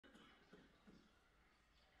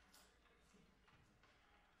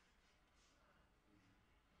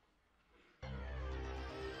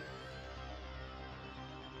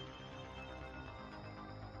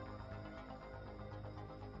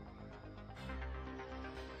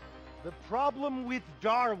The problem with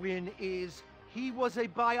Darwin is he was a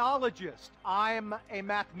biologist. I'm a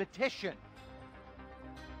mathematician.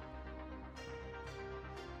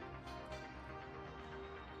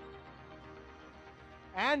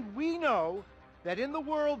 And we know that in the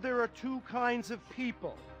world there are two kinds of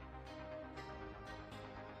people.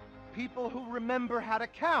 People who remember how to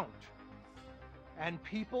count, and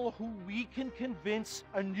people who we can convince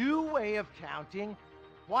a new way of counting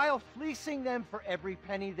while fleecing them for every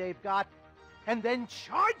penny they've got and then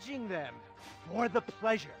charging them for the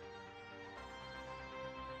pleasure.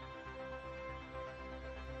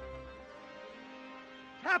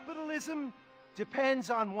 Capitalism depends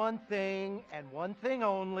on one thing and one thing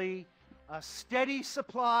only: a steady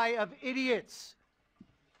supply of idiots.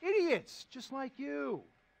 Idiots just like you.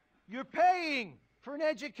 You're paying for an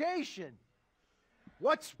education.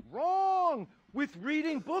 What's wrong with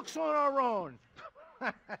reading books on our own?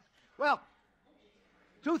 Well,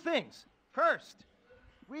 two things. First,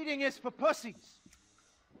 reading is for pussies.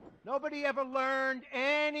 Nobody ever learned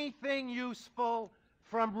anything useful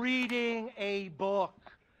from reading a book.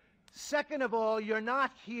 Second of all, you're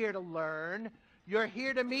not here to learn. You're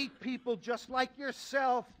here to meet people just like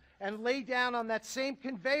yourself and lay down on that same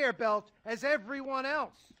conveyor belt as everyone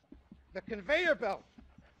else. The conveyor belt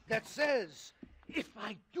that says, if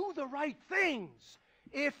I do the right things,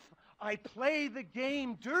 if I play the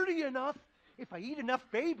game dirty enough, if I eat enough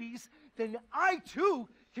babies, then I too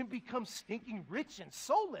can become stinking rich and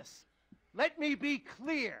soulless. Let me be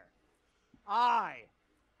clear. I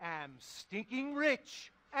am stinking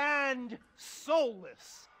rich and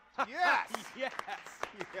soulless. Yes! Yes!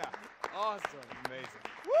 Yeah. Awesome. Amazing.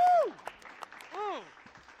 Woo! Oh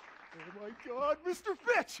my God, Mr.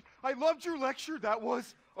 Fitch! I loved your lecture. That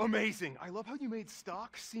was amazing. I love how you made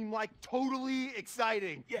stocks seem like totally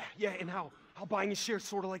exciting. Yeah, and how buying a share is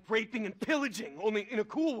sort of like raping and pillaging, only in a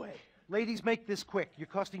cool way. Ladies, make this quick. You're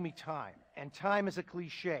costing me time, and time is a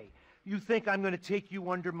cliche. You think I'm going to take you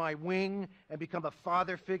under my wing and become a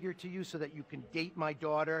father figure to you so that you can date my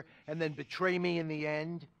daughter and then betray me in the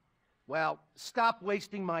end? Well, stop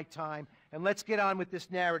wasting my time and let's get on with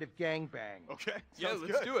this narrative gangbang. Okay. Yeah, sounds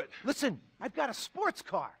let's good. do it. Listen, I've got a sports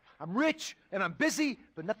car. I'm rich and I'm busy,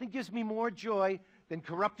 but nothing gives me more joy than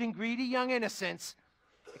corrupting greedy young innocents,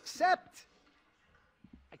 except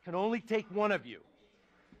I can only take one of you.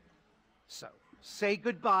 So, say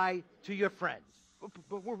goodbye to your friend.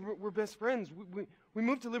 But we're best friends. We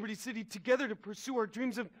moved to Liberty City together to pursue our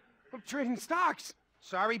dreams of trading stocks.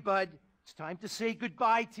 Sorry, bud. It's time to say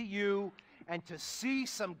goodbye to you and to see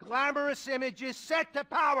some glamorous images set to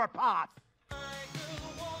power pop.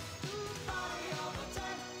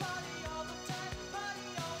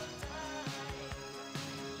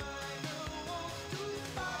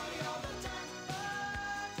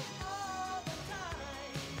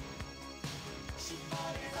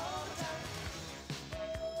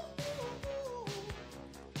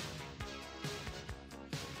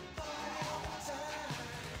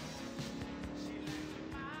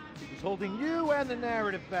 Holding you and the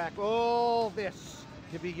narrative back. All this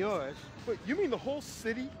to be yours. But you mean the whole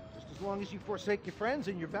city? Just as long as you forsake your friends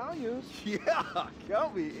and your values. Yeah,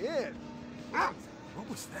 count me in. Ah, what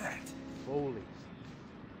was that? Foley.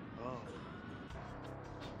 Oh.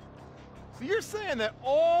 So you're saying that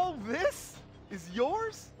all this is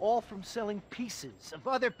yours? All from selling pieces of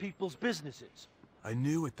other people's businesses. I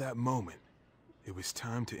knew at that moment it was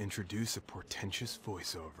time to introduce a portentous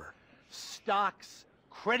voiceover. Stocks,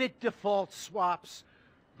 credit default swaps,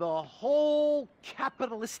 the whole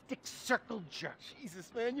capitalistic circle jerk.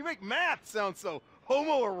 Jesus, man, you make math sound so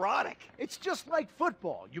homoerotic. It's just like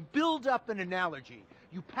football. You build up an analogy.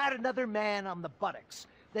 You pat another man on the buttocks.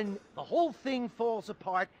 Then the whole thing falls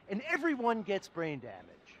apart and everyone gets brain damage.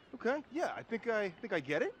 Okay, yeah, I think I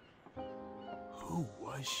get it. Who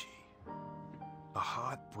was she? A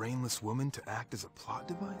hot, brainless woman to act as a plot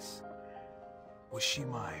device? Was she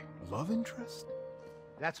my love interest?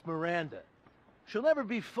 That's Miranda. She'll never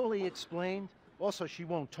be fully explained. Also, she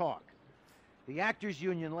won't talk. The Actors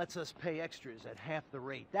Union lets us pay extras at half the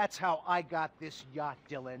rate. That's how I got this yacht,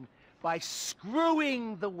 Dylan. By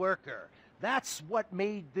screwing the worker. That's what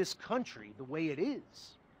made this country the way it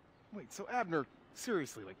is. Wait, so Abner,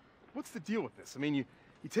 seriously, like, what's the deal with this? I mean, you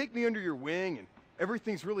take me under your wing and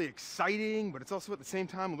everything's really exciting, but it's also at the same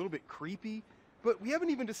time a little bit creepy. But we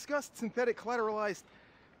haven't even discussed synthetic collateralized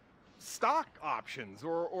stock options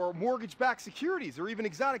or mortgage-backed securities or even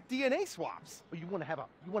exotic DNA swaps. Well, you want to have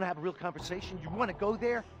a real conversation? You want to go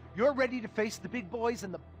there? You're ready to face the big boys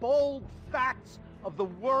and the bold facts of the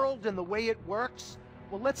world and the way it works?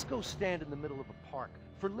 Well, let's go stand in the middle of a park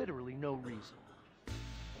for literally no reason.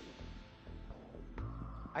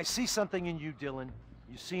 I see something in you, Dylan.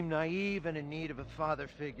 You seem naive and in need of a father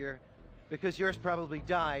figure, because yours probably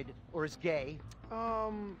died, or is gay.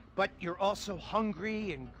 But you're also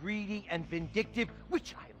hungry and greedy and vindictive,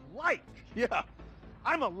 which I like. Yeah.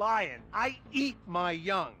 I'm a lion. I eat my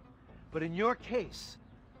young. But in your case,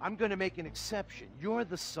 I'm gonna make an exception. You're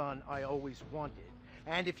the son I always wanted.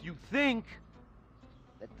 And if you think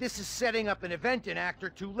that this is setting up an event in Act or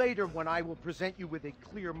Two later when I will present you with a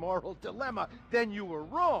clear moral dilemma, then you were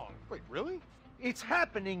wrong. Wait, really? It's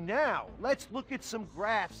happening now. Let's look at some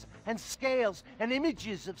graphs and scales and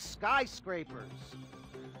images of skyscrapers.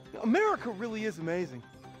 America really is amazing.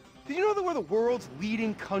 Did you know that we're the world's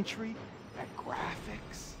leading country at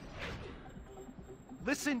graphics?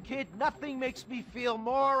 Listen, kid, nothing makes me feel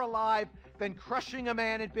more alive than crushing a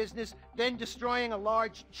man in business, then destroying a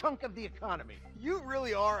large chunk of the economy. You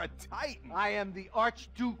really are a titan. I am the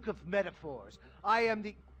Archduke of metaphors. I am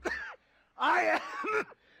the... I am...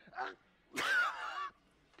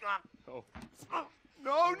 Oh.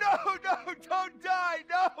 No, don't die!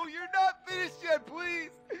 No, you're not finished yet, please!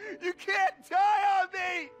 You can't die on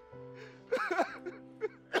me!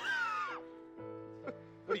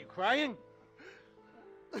 What, are you crying?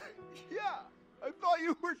 Yeah, I thought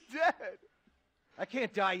you were dead. I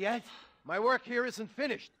can't die yet. My work here isn't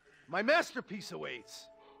finished. My masterpiece awaits.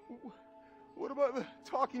 What about the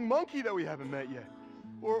talking monkey that we haven't met yet?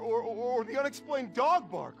 Or the unexplained dog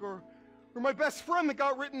bark? Or my best friend that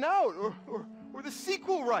got written out? Or the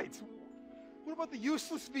sequel rights? What about the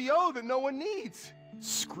useless VO that no one needs?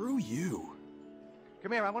 Screw you.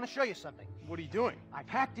 Come here, I want to show you something. What are you doing? I've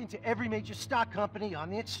hacked into every major stock company on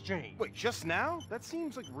the exchange. Wait, just now? That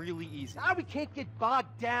seems like really easy. Now we can't get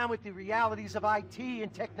bogged down with the realities of IT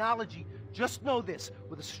and technology. Just know this,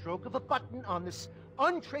 with a stroke of a button on this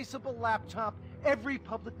untraceable laptop, every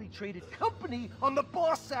publicly traded company on the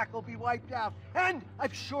boss sack will be wiped out. And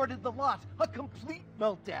I've shorted the lot, a complete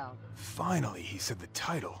meltdown. Finally, he said the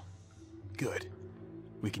title. Good.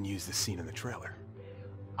 We can use the scene in the trailer.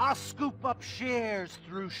 I'll scoop up shares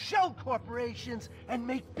through shell corporations and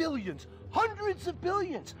make billions, hundreds of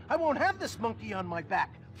billions. I won't have this monkey on my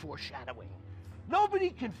back, foreshadowing. Nobody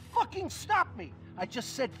can fucking stop me. I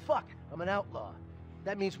just said fuck. I'm an outlaw.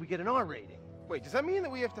 That means we get an R rating. Wait, does that mean that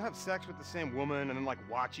we have to have sex with the same woman and then, like,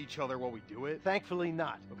 watch each other while we do it? Thankfully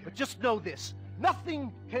not. Okay. But just know this.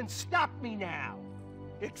 Nothing can stop me now.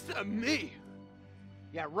 Except me.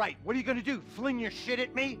 Yeah, right. What are you gonna do? Fling your shit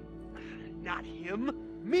at me? Not him.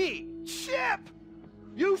 Me. Chip!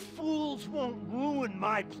 You fools won't ruin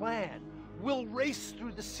my plan. We'll race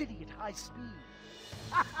through the city at high speed.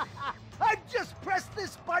 I've just pressed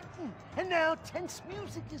this button, and now tense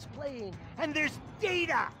music is playing, and there's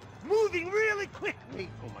data moving really quickly.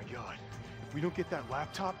 Oh my god. If we don't get that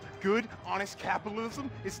laptop, good, honest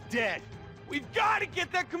capitalism is dead. We've got to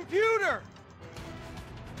get that computer!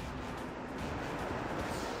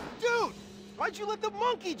 Dude, why'd you let the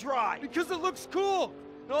monkey drive? Because it looks cool.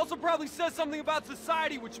 It also probably says something about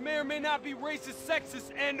society which may or may not be racist,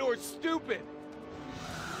 sexist, and or stupid.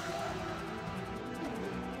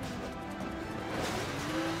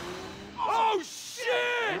 Oh,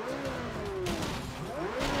 shit!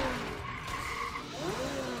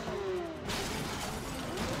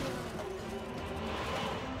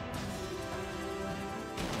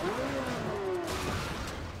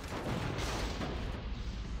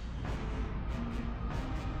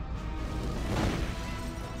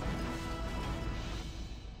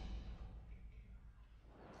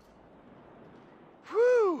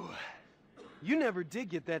 Whew. You never did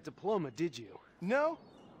get that diploma, did you? No,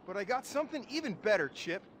 but I got something even better,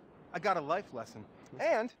 Chip. I got a life lesson.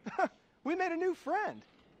 And we made a new friend.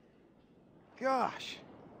 Gosh,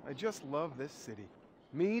 I just love this city.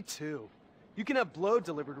 Me too. You can have blow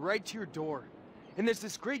delivered right to your door. And there's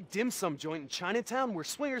this great dim sum joint in Chinatown where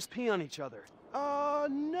swingers pee on each other.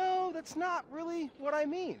 No, that's not really what I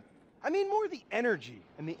mean. I mean more the energy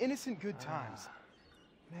and the innocent good times.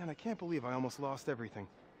 Man, I can't believe I almost lost everything.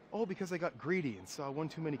 All because I got greedy and saw one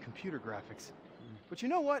too many computer graphics. But you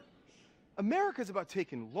know what? America's about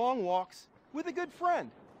taking long walks with a good friend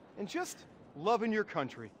and just loving your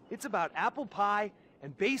country. It's about apple pie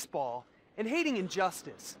and baseball and hating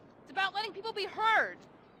injustice. It's about letting people be heard.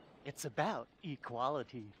 It's about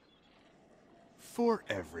equality. For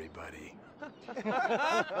everybody.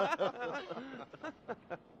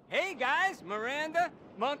 Hey guys, Miranda,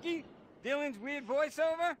 Monkey, Dylan's weird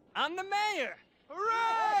voiceover. I'm the mayor.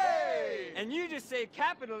 Hooray! And you just saved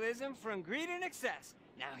capitalism from greed and excess.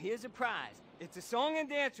 Now here's a prize. It's a song and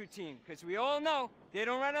dance routine, because we all know they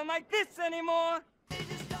don't run them like this anymore.